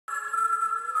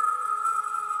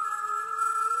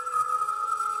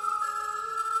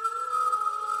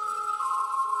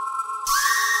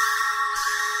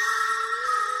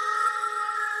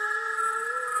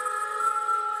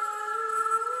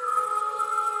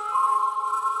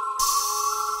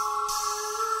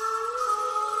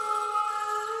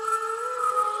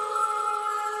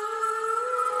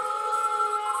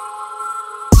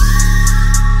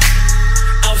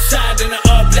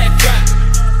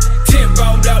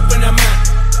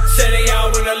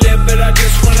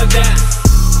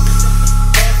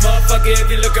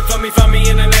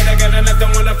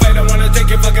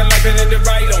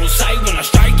sight when I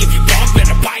strike. If you wrong,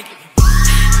 better bite.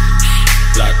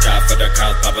 Black eye for the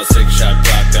cops, pop a 6-shot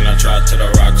Glock. Then I try to the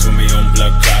rocks with me on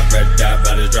blood clot. Red dot,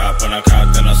 body drop when I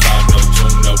cock. Then I slide, no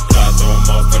tune, no plot. Throw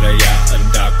 'em off for the yacht and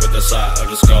dock with the side of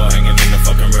the skull hanging in the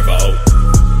fucking river. Oh,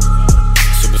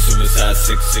 suicide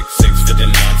 666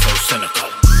 59, so cynical.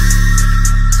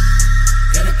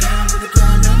 Got a pound to the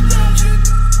ground, I'm lounging.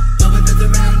 Bumping at the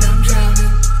round, I'm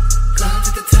drowning. Climb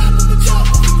to the top of the top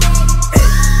of the mountain.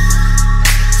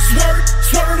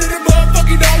 Swerve in the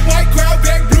motherfucking all white crowd.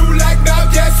 Back blue like now,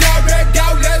 yes, I red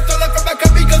out. Let's all up from my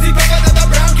cup because he fuck another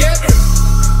brown cat.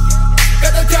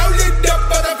 Got the town lit up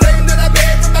by the flame that I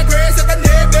made from my grace. If I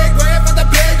need big grave for the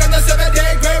plague on the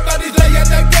 7-day grave, bodies laying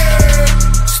like dirt.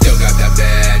 Still got that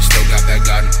badge, still got that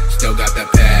gun, still got that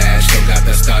patch, still got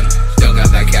that stun, still got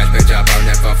that cash, bitch, I burn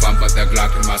it for fun, put the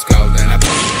Glock in my skull, then I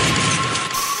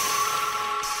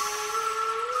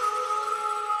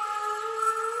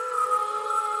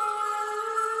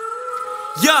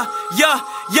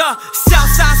Yeah,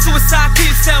 Southside suicide, kill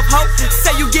yourself, ho.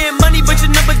 Say you getting money, but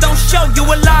your number don't show, you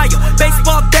a liar.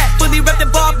 Baseball bat, fully wrapped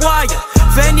in barbed wire.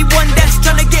 For anyone that's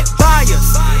tryna get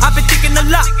buyers, I've been thinking a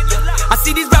lot. I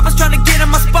see these rappers tryna get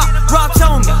in my spot. Rob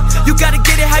told me, you gotta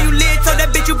get it how you live. Told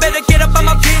that bitch you better get up on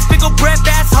my bitch. Big ol' breath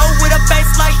ass hoe with a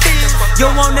face like this. You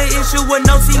want the issue with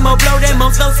no Simo blow, that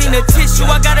most low seen a tissue.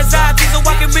 I got his eyes, he's a